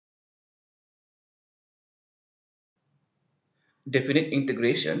definite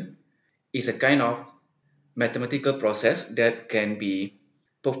integration is a kind of mathematical process that can be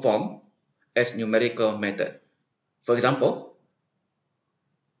performed as numerical method. For example,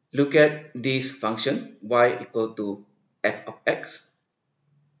 look at this function y equal to f of x.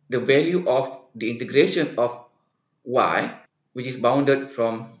 The value of the integration of y, which is bounded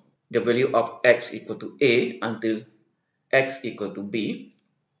from the value of x equal to a until x equal to b,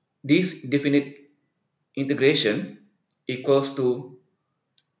 this definite integration equals to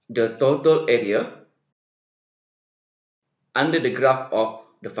the total area under the graph of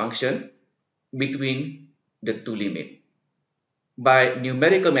the function between the two limits. By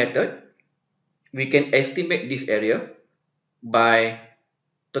numerical method, we can estimate this area by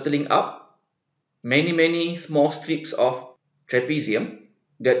totaling up many small strips of trapezium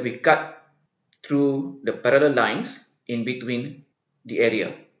that we cut through the parallel lines in between the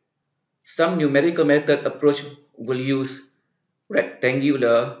area. Some numerical method approach will use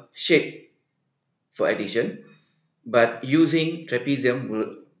rectangular shape for addition, but using trapezium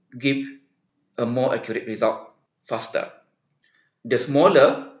will give a more accurate result faster. The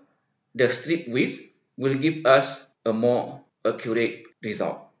smaller the strip width will give us a more accurate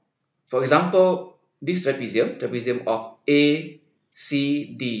result. For example, this trapezium of ACDB,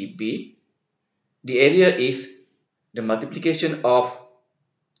 the area is the multiplication of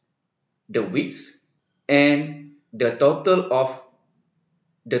the width and the total of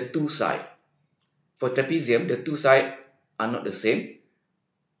the two sides. For trapezium, the two sides are not the same.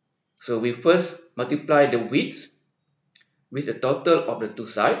 So we first multiply the width with the total of the two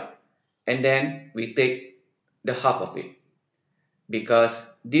sides, and then we take the half of it, because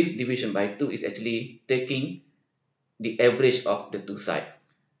this division by 2 is actually taking the average of the two sides.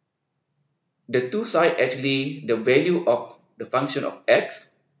 The two sides actually the value of the function of x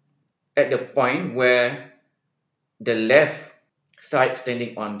at the point where the left side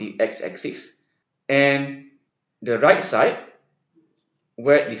standing on the x-axis and the right side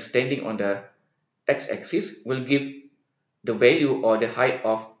where it is standing on the x-axis will give the value or the height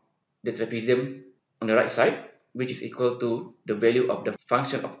of the trapezium on the right side, which is equal to the value of the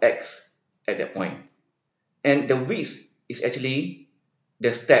function of x at that point. And the width is actually the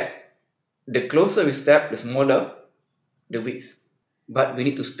step. The closer we step, the smaller the width. But we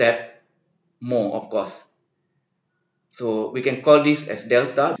need to step more, of course. So we can call this as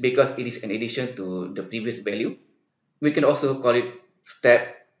delta because it is an addition to the previous value. We can also call it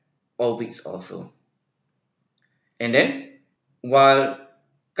step or width also. And then, while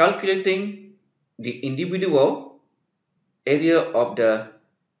calculating the individual area of the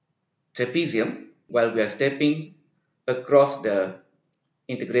trapezium while we are stepping across the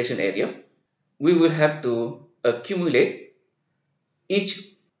integration area, we will have to accumulate each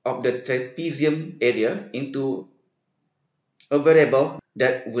of the trapezium area into a variable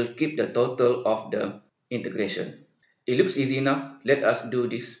that will keep the total of the integration. It looks easy enough. Let us do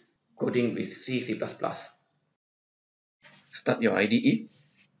this coding with C++. Start your IDE.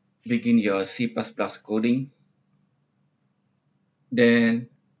 Begin your C++ coding. Then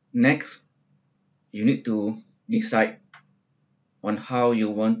next, you need to decide on how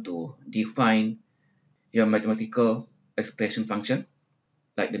you want to define your mathematical expression function,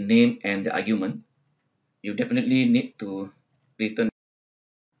 like the name and the argument. You definitely need to return.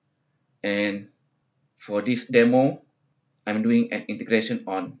 And for this demo, I'm doing an integration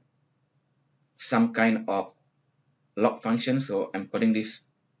on some kind of log function, so I'm calling this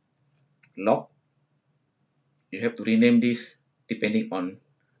log. You have to rename this depending on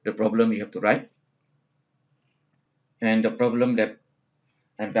the problem you have to write. And the problem that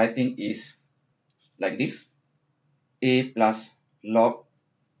I'm writing is like this: a plus log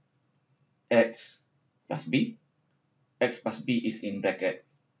x plus b. X plus b is in bracket.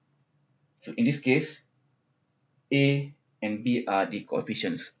 So in this case, a and b are the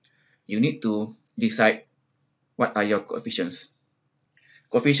coefficients. You need to decide what are your coefficients.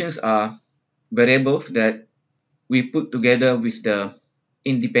 Coefficients are variables that we put together with the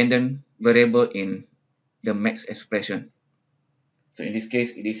independent variable in the max expression. So in this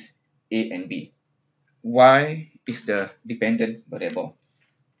case, it is a and b. Y is the dependent variable,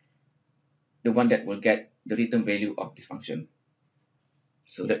 the one that will get the return value of this function.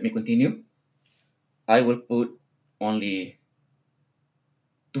 So let me continue. I will put only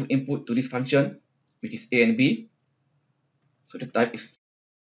two input to this function, which is a and b. So the type is,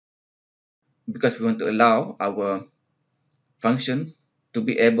 because we want to allow our function to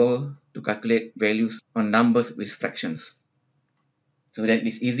be able to calculate values on numbers with fractions. So that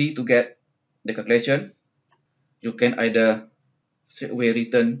it's easy to get the calculation. You can either straight away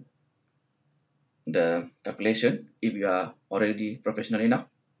return the calculation if you are already professional enough.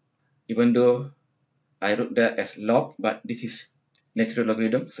 Even though I wrote that as log, but this is natural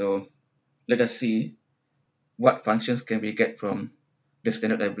logarithm. So let us see what functions can we get from the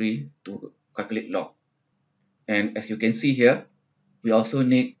standard library to calculate log. And as you can see here, we also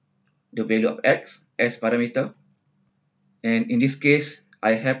need the value of x as parameter. And in this case,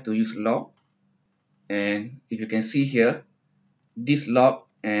 I have to use log. And if you can see here, this log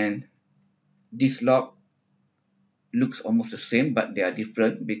and this log looks almost the same, but they are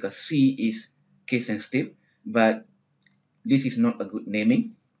different because C is case sensitive. But this is not a good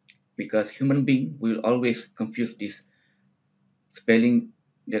naming because human being will always confuse this spelling.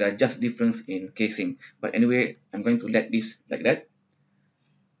 There are just difference in casing. But anyway, I'm going to let this like that.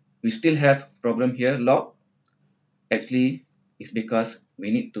 We still have problem here, log. Actually, it's because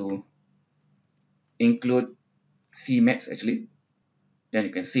we need to include Cmax actually. Then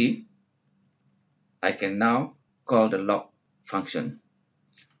you can see I can now call the log function,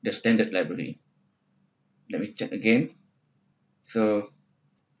 the standard library. Let me check again. So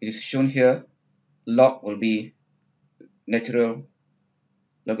it is shown here, log will be natural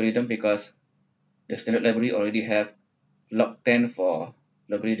logarithm because the standard library already have log 10 for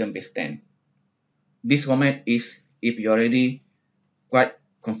logarithm base 10. This format is if you're already quite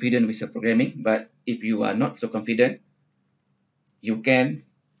confident with your programming, but if you are not so confident, you can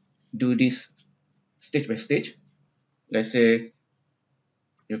do this stage by stage. Let's say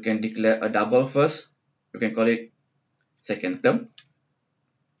you can declare a double first. You can call it second term,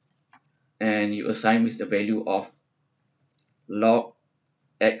 and you assign with the value of log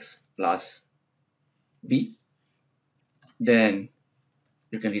x plus b. Then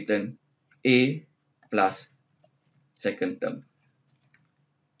you can return a plus second term.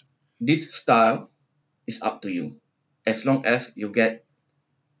 This style is up to you. As long as you get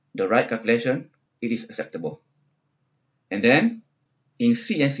the right calculation, it is acceptable. And then in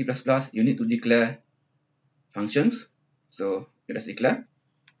C and C++, you need to declare functions. So let us declare.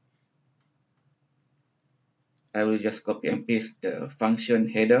 I will just copy and paste the function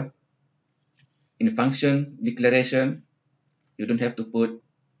header. In function declaration, you don't have to put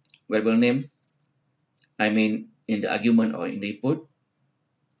variable name. I mean in the argument or in the input,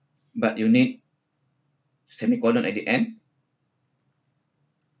 but you need semicolon at the end.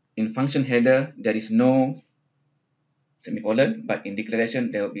 In function header, there is no semicolon, but in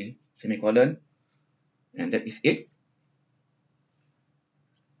declaration, there will be semicolon, and that is it.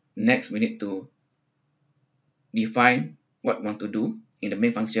 Next, we need to define what we want to do in the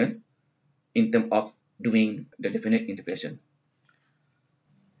main function in terms of doing the definite integration.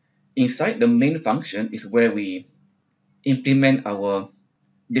 Inside the main function is where we implement our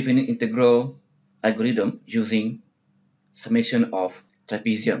definite integral algorithm using summation of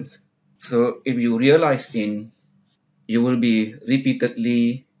trapeziums. So if you realize you will be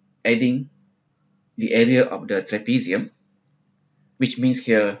repeatedly adding the area of the trapezium, which means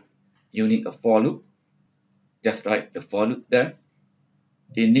here you need a for loop. Just write the for loop there.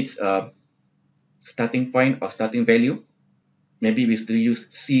 It needs a starting point or starting value. Maybe we still use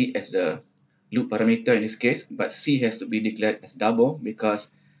C as the loop parameter in this case, but C has to be declared as double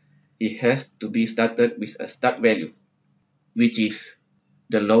because it has to be started with a start value, which is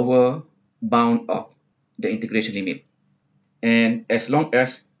the lower bound of the integration limit. And as long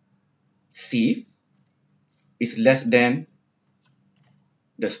as C is less than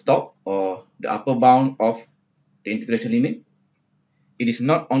the stop or the upper bound of the integration limit, it is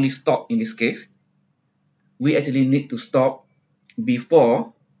not only stop in this case, we actually need to stop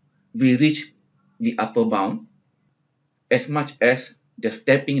before we reach the upper bound as much as the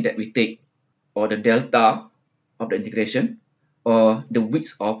stepping that we take or the delta of the integration or the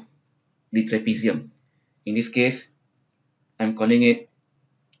width of the trapezium. In this case, I'm calling it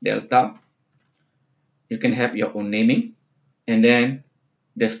delta. You can have your own naming. And then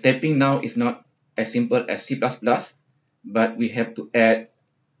the stepping now is not as simple as C++, but we have to add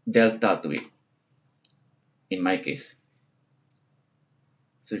delta to it in my case.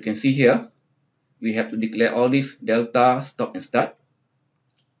 So you can see here, we have to declare all this delta, stop, and start.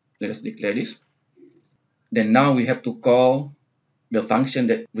 Let us declare this. Then now we have to call the function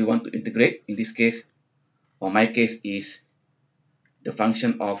that we want to integrate. In this case, or my case, is the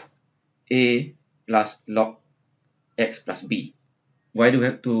function of a plus log x plus b. Why do we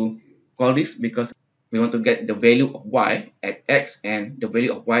have to call this? Because we want to get the value of y at x and the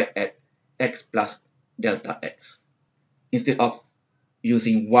value of y at x plus delta x. Instead of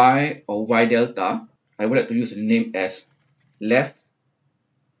using y or y delta, I would like to use the name as left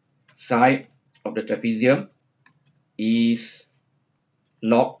side of the trapezium is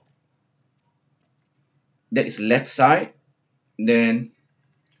log that is left side, then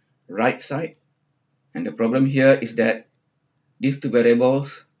right side. And the problem here is that these two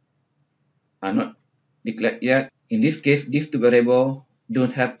variables are not declared yet. In this case, these two variables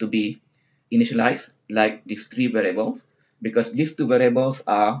don't have to be initialized like these three variables, because these two variables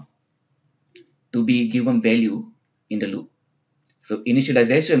are to be given value in the loop. So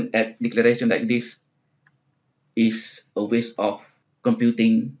initialization at declaration like this is a waste of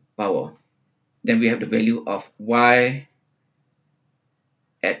computing power. Then we have the value of y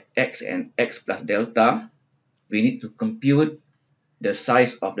at x and x plus delta. We need to compute the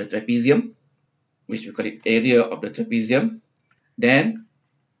size of the trapezium, which we call it area of the trapezium. Then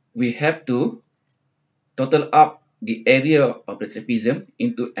we have to total up the area of the trapezium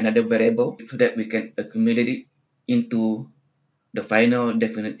into another variable so that we can accumulate it into the final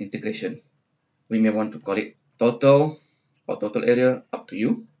definite integration. We may want to call it total or total area, up to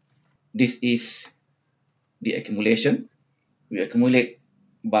you. This is the accumulation. We accumulate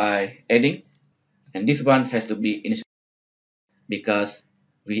by adding, and this one has to be initial because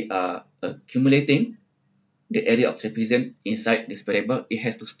we are accumulating the area of trapezium inside this variable. It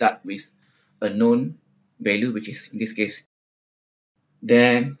has to start with a known value, which is in this case.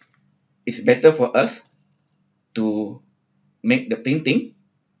 Then it's better for us to make the printing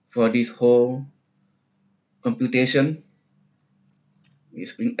for this whole computation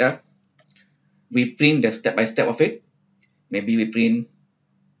with printf. We print the step by step of it. Maybe we print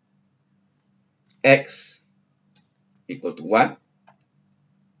x equal to 1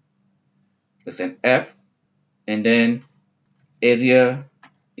 percent f, and then area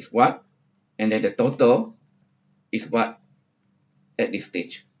is what, and then the total is what at this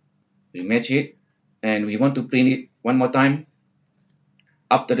stage. We match it, and we want to print it one more time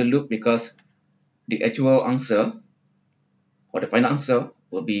after the loop because the actual answer or the final answer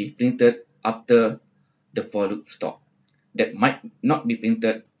will be printed after the for loop stop. That might not be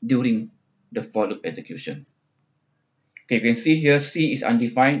printed during the for loop execution. Okay, you can see here C is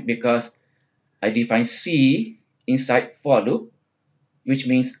undefined because I define C inside for loop, which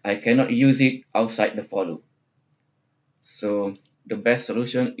means I cannot use it outside the for loop. So the best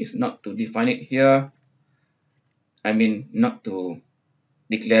solution is not to define it here. I mean, not to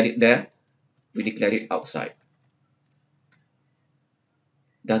declare it there. We declare it outside.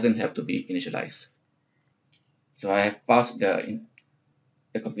 Doesn't have to be initialized. So I have passed the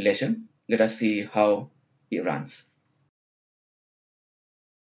compilation. Let us see how it runs.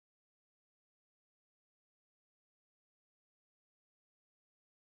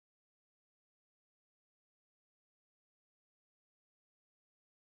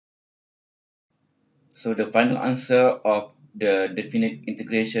 So the final answer of the definite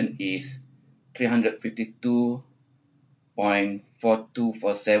integration is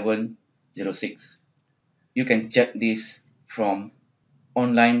 352.424706. You can check this from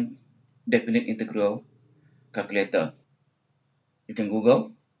online definite integral calculator. You can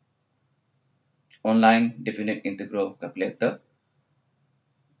Google online definite integral calculator,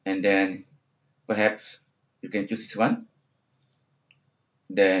 and then perhaps you can choose this one.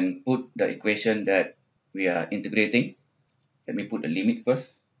 Then put the equation that we are integrating. Let me put the limit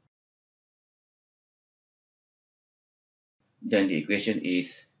first. Then the equation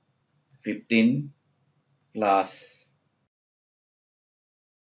is 15 plus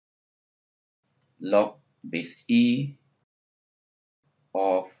log base e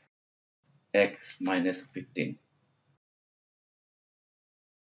of x minus 15.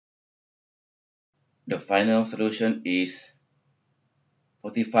 The final solution is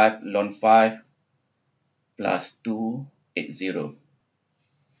 45 ln 5 plus 280.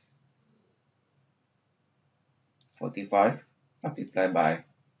 45 multiplied by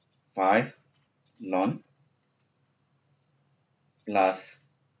 5 ln plus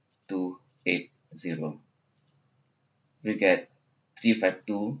 280. We get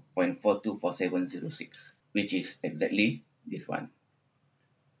 352.424706, which is exactly this one.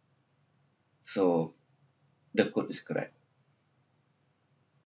 So the code is correct.